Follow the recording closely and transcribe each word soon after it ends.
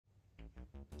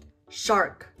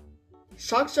Shark.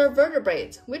 Sharks are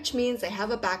vertebrates, which means they have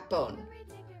a backbone.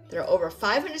 There are over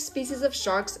 500 species of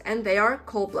sharks and they are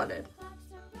cold-blooded.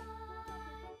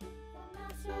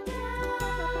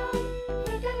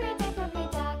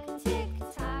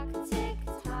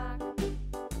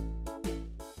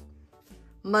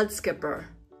 Mudskipper.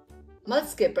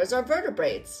 Mudskippers are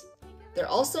vertebrates. They're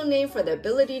also named for their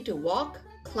ability to walk,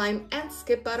 climb, and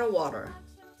skip out of water.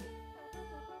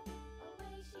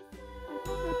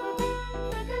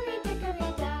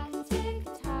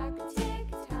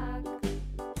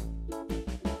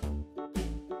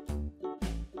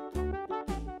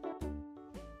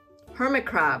 Hermit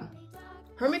crab.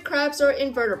 Hermit crabs are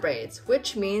invertebrates,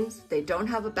 which means they don't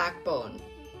have a backbone.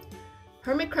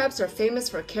 Hermit crabs are famous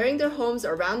for carrying their homes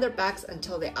around their backs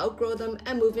until they outgrow them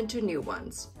and move into new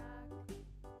ones.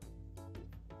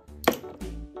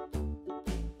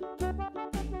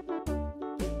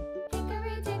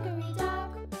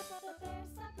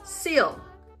 Seal.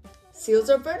 Seals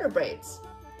are vertebrates.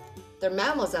 They're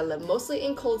mammals that live mostly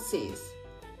in cold seas.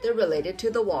 They're related to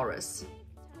the walrus.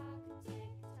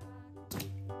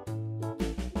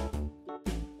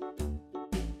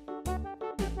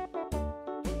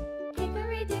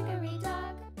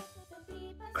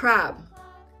 Crab.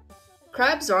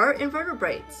 Crabs are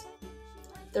invertebrates.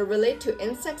 They're related to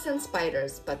insects and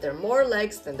spiders, but they're more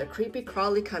legs than their creepy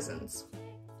crawly cousins.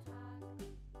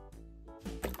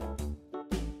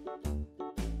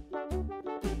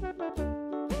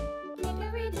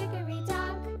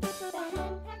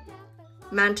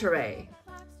 Manta ray.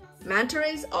 Manta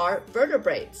rays are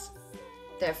vertebrates.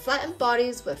 They have flattened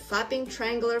bodies with flapping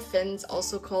triangular fins,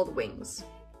 also called wings.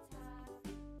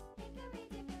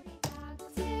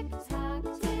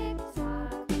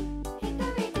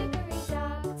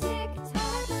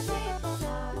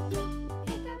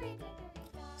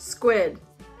 Squid.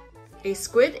 A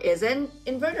squid is an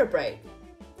invertebrate.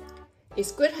 A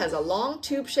squid has a long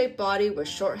tube-shaped body with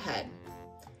short head.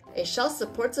 A shell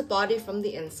supports the body from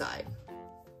the inside.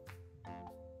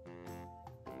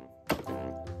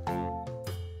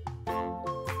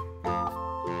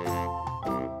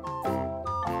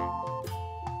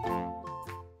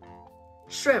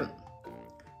 Shrimp.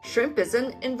 Shrimp is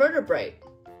an invertebrate.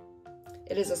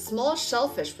 It is a small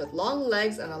shellfish with long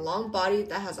legs and a long body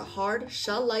that has a hard,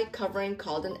 shell-like covering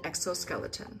called an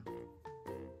exoskeleton.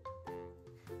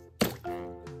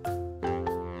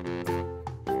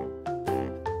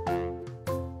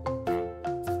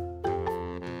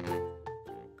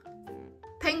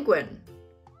 Penguin.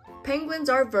 Penguins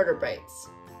are vertebrates.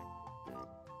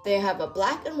 They have a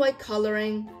black and white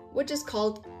coloring, which is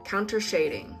called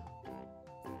countershading.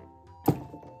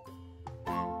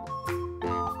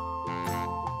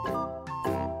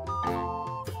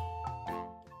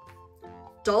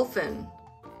 Dolphin.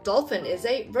 Dolphin is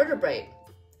a vertebrate.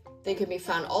 They can be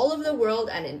found all over the world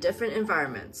and in different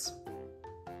environments.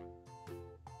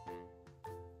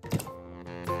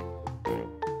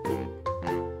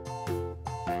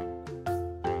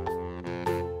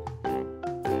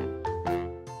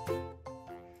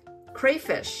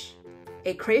 Crayfish.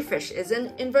 A crayfish is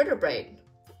an invertebrate.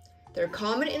 They're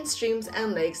common in streams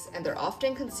and lakes, and they're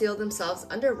often conceal themselves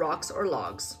under rocks or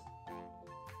logs.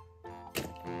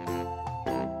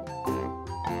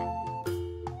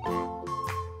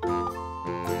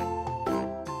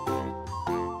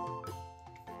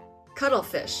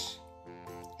 Cuttlefish.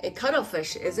 A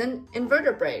cuttlefish is an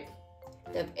invertebrate.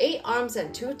 They have 8 arms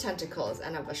and 2 tentacles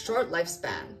and have a short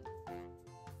lifespan.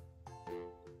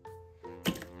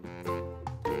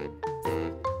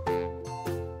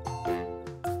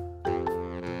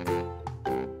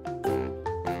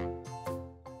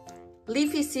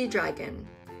 Leafy sea dragon.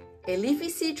 A leafy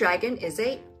sea dragon is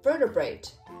a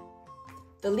vertebrate.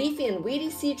 The leafy and weedy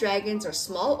sea dragons are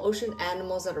small ocean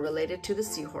animals that are related to the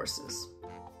seahorses.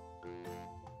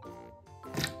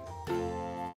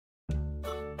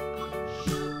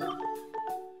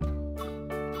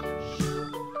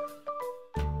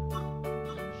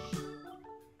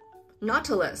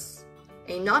 Nautilus.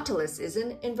 A nautilus is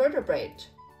an invertebrate.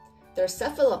 They're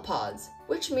cephalopods,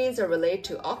 which means they're related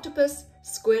to octopus,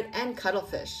 squid, and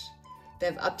cuttlefish. They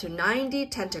have up to 90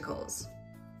 tentacles.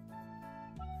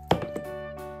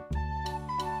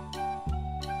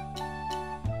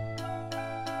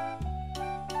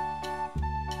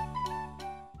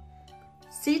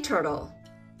 Sea turtle.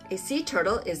 A sea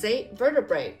turtle is a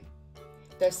vertebrate.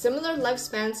 They have similar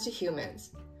lifespans to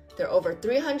humans. There are over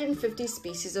 350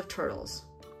 species of turtles.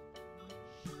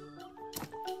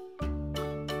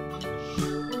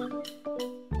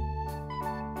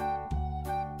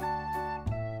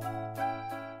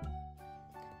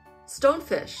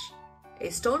 Stonefish. A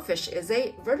stonefish is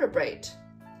a vertebrate.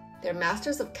 They're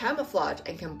masters of camouflage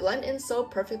and can blend in so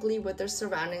perfectly with their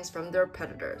surroundings from their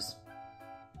predators.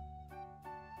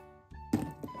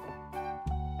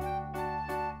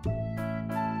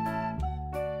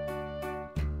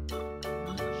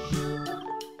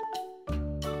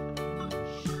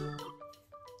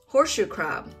 Horseshoe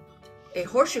crab. A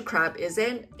horseshoe crab is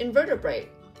an invertebrate.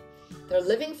 They're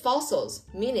living fossils,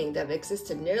 meaning they've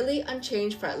existed nearly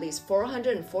unchanged for at least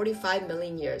 445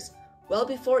 million years, well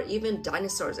before even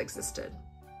dinosaurs existed.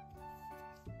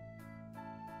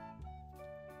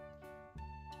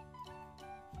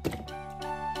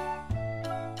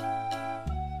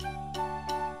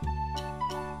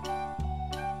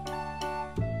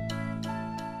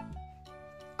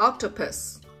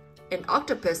 Octopus. An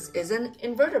octopus is an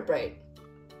invertebrate.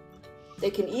 They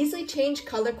can easily change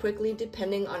color quickly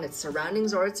depending on its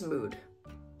surroundings or its mood.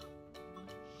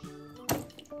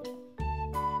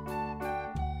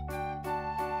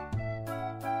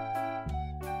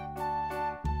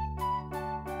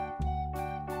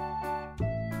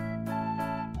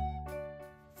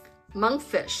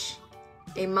 Monkfish.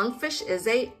 A monkfish is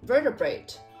a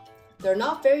vertebrate. They're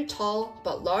not very tall,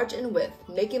 but large in width,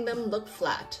 making them look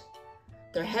flat.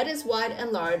 Their head is wide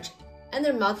and large, and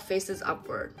their mouth faces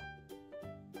upward.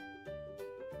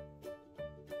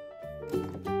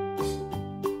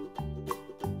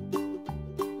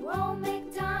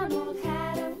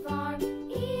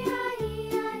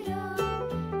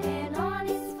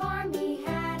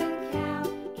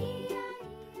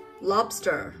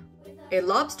 Lobster. A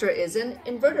lobster is an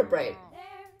invertebrate.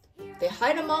 They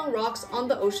hide among rocks on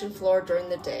the ocean floor during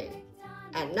the day.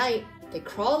 At night, they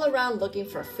crawl around looking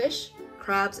for fish,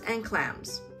 crabs, and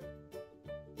clams.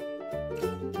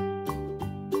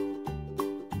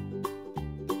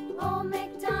 Old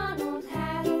MacDonald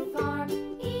had a farm,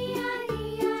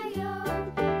 E-I-E-I-O,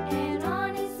 and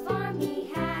on his farm he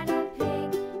had a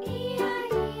pig,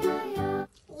 E-I-E-I-O.